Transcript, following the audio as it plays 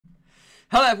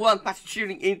Hello everyone, thanks for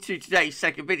tuning into today's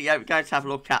second video. We're going to have a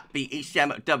look at the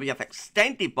ECMWF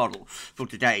extended model for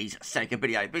today's second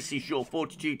video. This is your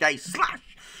 42-day /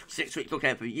 6-week look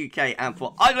ahead for the UK and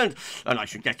for Ireland, and I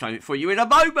should get on it for you in a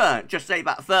moment. Just say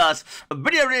about the first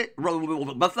video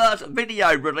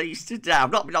released today.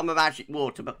 I've not been on the magic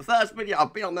water, but the first video,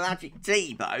 I've been on the magic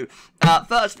tea though.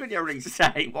 First video released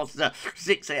today was the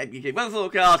 6 AM UK weather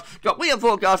forecast. Got weather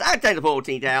forecast and data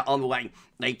 14 there on the way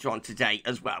later on today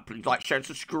as well. Please like, share and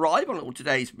subscribe on all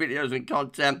today's videos and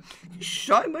content. Thank you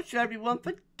so much everyone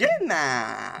for doing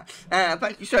that.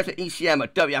 Thank you so much to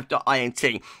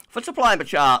ECMWF.int for supplying the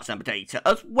charts and the data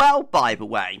as well, by the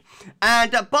way.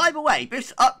 And by the way,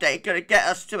 this update is going to get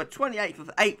us to the 28th of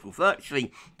April,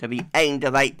 virtually to the end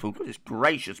of April. Goodness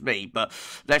gracious me, but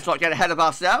let's not get ahead of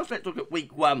ourselves. Let's look at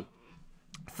week 1.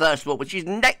 First of all, which is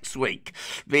next week,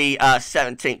 the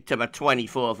 17th to the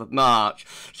 24th of March.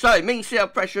 So, mean sea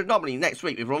pressure anomaly next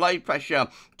week with low pressure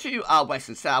to our west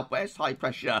and southwest, high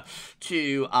pressure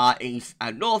to our east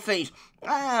and northeast,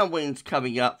 and winds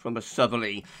coming up from a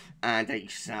southerly and a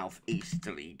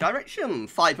southeasterly direction.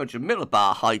 500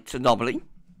 millibar height anomaly.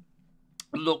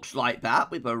 Looks like that,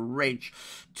 with a ridge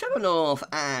to the north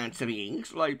and to the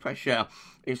east. Low pressure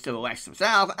is to the west and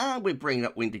south, and we're bringing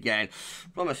up wind again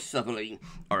from a southerly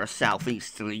or a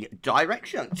southeasterly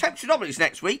direction. Temperature anomalies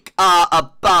next week are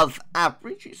above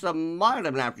average. It's a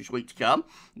milder than average week to come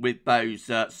with those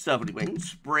southerly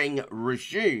winds. Spring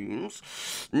resumes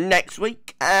next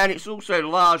week, and it's also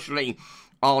largely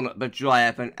on the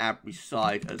drier than average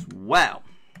side as well.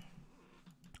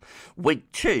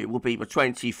 Week 2 will be the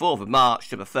 24th of March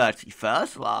to the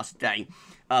 31st, last day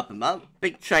of the month.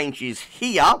 Big changes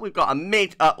here. We've got a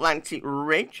mid-Atlantic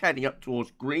ridge heading up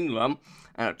towards Greenland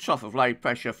and a trough of low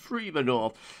pressure through the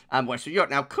north and west of Europe.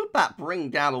 Now, could that bring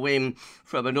down the wind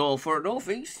from the north or a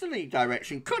northeasterly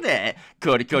direction? Could it?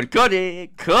 Could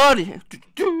it?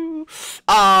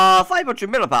 500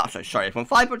 millibar, from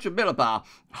 500 millibar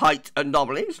height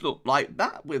anomalies look like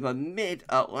that, with a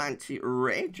mid-Atlantic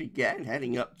ridge again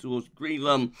heading up towards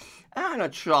Greenland and a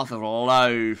trough of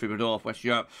low through the northwest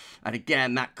Europe. And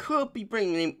again, that could be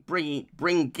bringing it,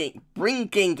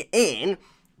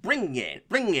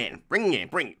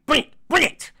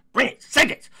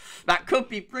 send it. That could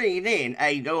be bringing in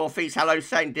a northeast,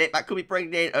 send it. That could be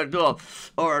bringing in a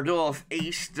north or a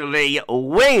northeasterly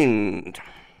wind.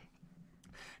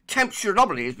 Temperature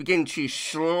anomalies begin to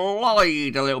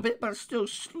slide a little bit, but still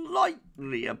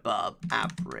slightly above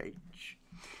average.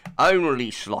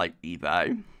 Only slightly,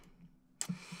 though.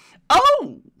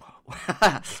 Oh!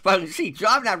 Well, you see,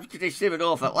 driving average conditions in the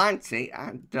North Atlantic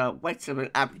and wetter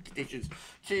than average conditions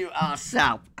to our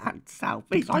south and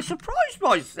southeast. I surprised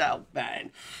myself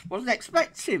then. Wasn't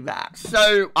expecting that.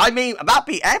 So, I mean, that'd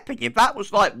be epic. If that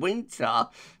was like winter,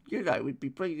 you know, we'd be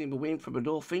bringing the wind from a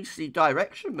northeasterly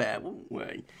direction there, wouldn't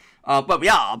we? But we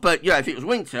are. But, you know, if it was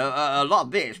winter, a lot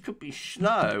of this could be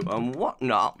snow and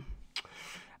whatnot.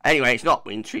 Anyway, it's not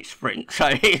winter, it's spring. So,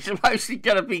 it's mostly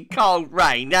going to be cold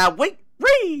rain. Now,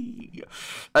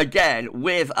 again,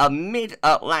 with a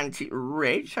mid-Atlantic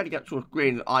ridge heading up towards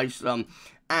Greenland, Iceland,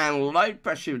 and low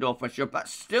pressure in northwest Europe, that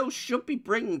still should be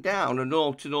bringing down a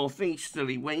north to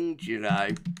northeasterly wind, you know.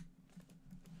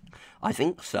 I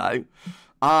think so.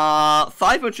 500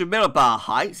 millibar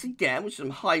heights, again, with some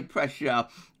high pressure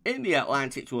in the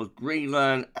Atlantic towards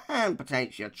Greenland, and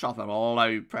potentially a trough of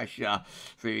low pressure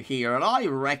through here. And I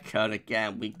reckon,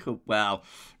 again, we could well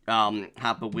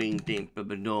have the wind in from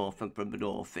the north and from the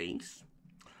northeast.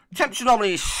 Temperature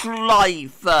anomalies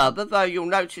slide further, though you'll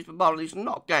notice the model is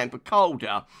not going for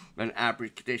colder than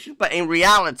average conditions. But in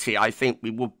reality, I think we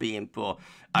would be in for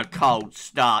a cold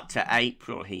start to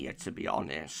April here, to be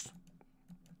honest.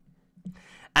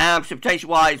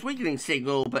 Precipitation-wise, weakening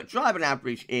signal, but driving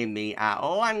average in the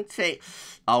Atlantic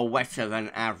are wetter than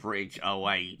average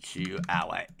away to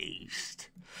our east.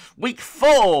 Week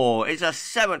 4 is a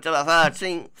 7th to the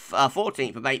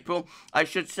 14th of April, I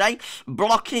should say.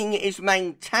 Blocking is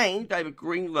maintained over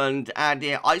Greenland and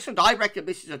Iceland. I reckon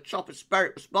this is a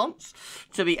tropospheric response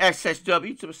to the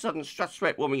SSW, to the Southern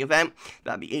Stratospheric Warming event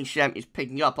that the ECM is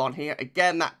picking up on here.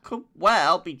 Again, that could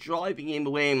well be driving in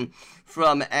the wind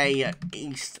from a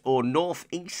east or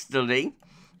northeasterly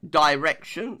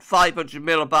direction. 500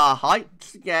 millibar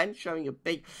heights, again, showing a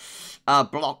big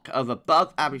block of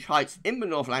above average heights in the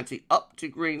North Atlantic up to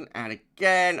Greenland. And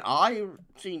again, I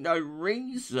see no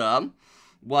reason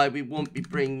why we wouldn't be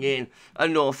bringing in a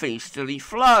northeasterly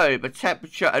flow. The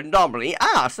temperature anomaly,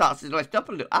 starts to lift up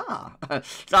a little,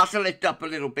 starts to lift up a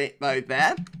little bit though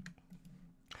there.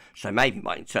 So maybe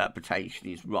my interpretation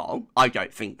is wrong. I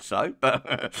don't think so,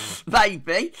 but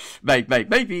maybe.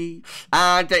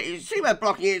 And you see where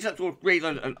blocking is up towards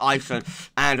Greenland and Iceland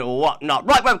and whatnot.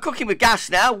 Right, we're cooking with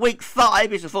gas now. Week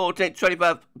 5 is the 14th,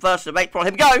 21st of April.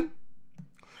 Here we go.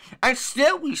 And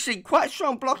still, we see quite a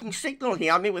strong blocking signal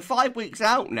here. I mean, we're 5 weeks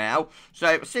out now,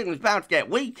 so the signal is bound to get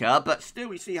weaker, but still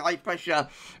we see high pressure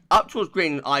up towards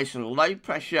Greenland, Iceland, low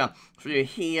pressure through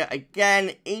here.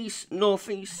 Again,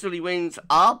 east-northeasterly winds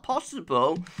are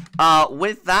possible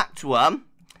with that one.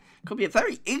 Could be a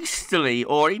very easterly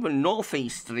or even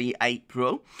northeasterly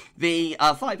April. The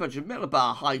 500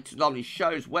 millibar height anomaly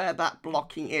shows where that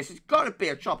blocking is. It's got to be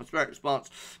a tropospheric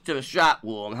response to the strat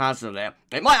warm, hasn't it?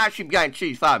 It might actually be going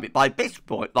too far, but by this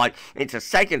point, like into the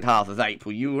second half of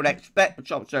April, you would expect the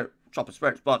tropospheric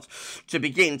response to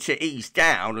begin to ease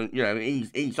down and, you know,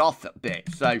 ease off a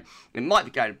bit. So it might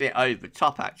be going a bit over the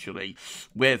top, actually,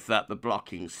 with the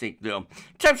blocking signal.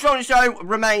 Temperature on its own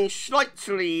remains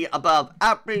slightly above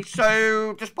average.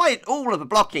 So despite all of the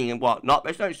blocking and whatnot,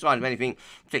 there's no sign of anything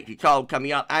particularly cold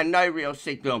coming up and no real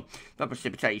signal for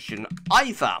precipitation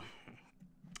either.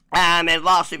 And then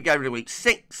lastly, we go to week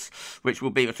 6, which will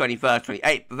be the 21st,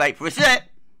 28th of April. This is it.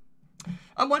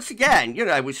 And once again, you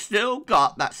know, we've still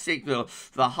got that signal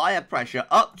for higher pressure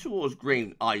up towards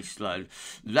Greenland, Iceland,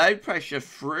 low pressure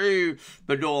through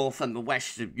the north and the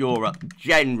west of Europe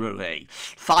generally.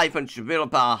 500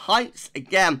 millibar heights,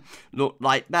 again, look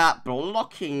like that,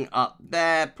 blocking up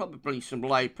there, probably some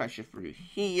low pressure through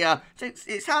here. So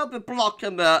it's how the block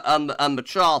and the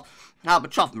trough, how the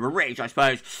trough and the ridge, I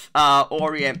suppose,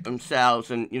 orient themselves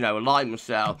and, you know, align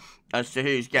themselves as to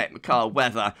who's getting the cold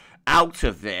weather out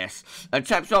of this. And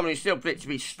temperature is still predicted to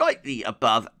be slightly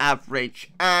above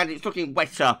average, and it's looking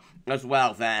wetter as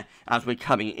well there as we're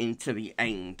coming into the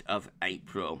end of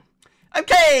April.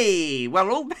 Okay,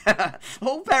 well,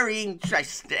 all very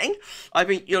interesting. I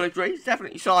think you'll agree, it's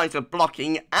definitely signs of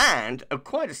blocking and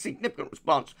quite a significant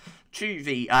response to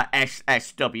the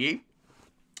SSW.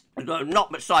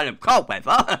 Not much sign of cold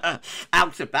weather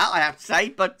out of that, I have to say,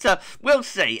 but we'll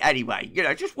see anyway. You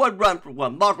know, just one run from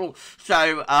one model,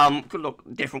 so could look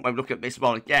different when we look at this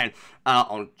model again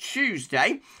on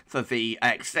Tuesday for the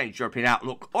extended European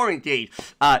outlook, or indeed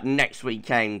next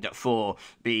weekend for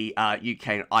the UK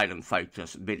and Ireland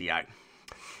focus video.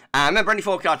 Remember, any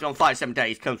forecast on 5 to 7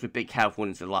 days comes with big health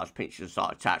warnings and large pinches of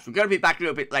start attached. We're going to be back a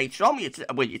little bit later on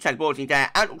with your teleporting day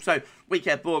and also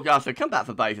weekend forecast, so come back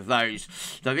for both of those.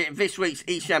 So this week's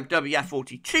ECMWF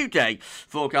 42-day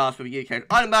forecast for the UK and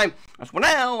Ireland. That's for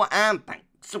now, and thanks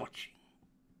for watching.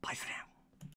 Bye for now.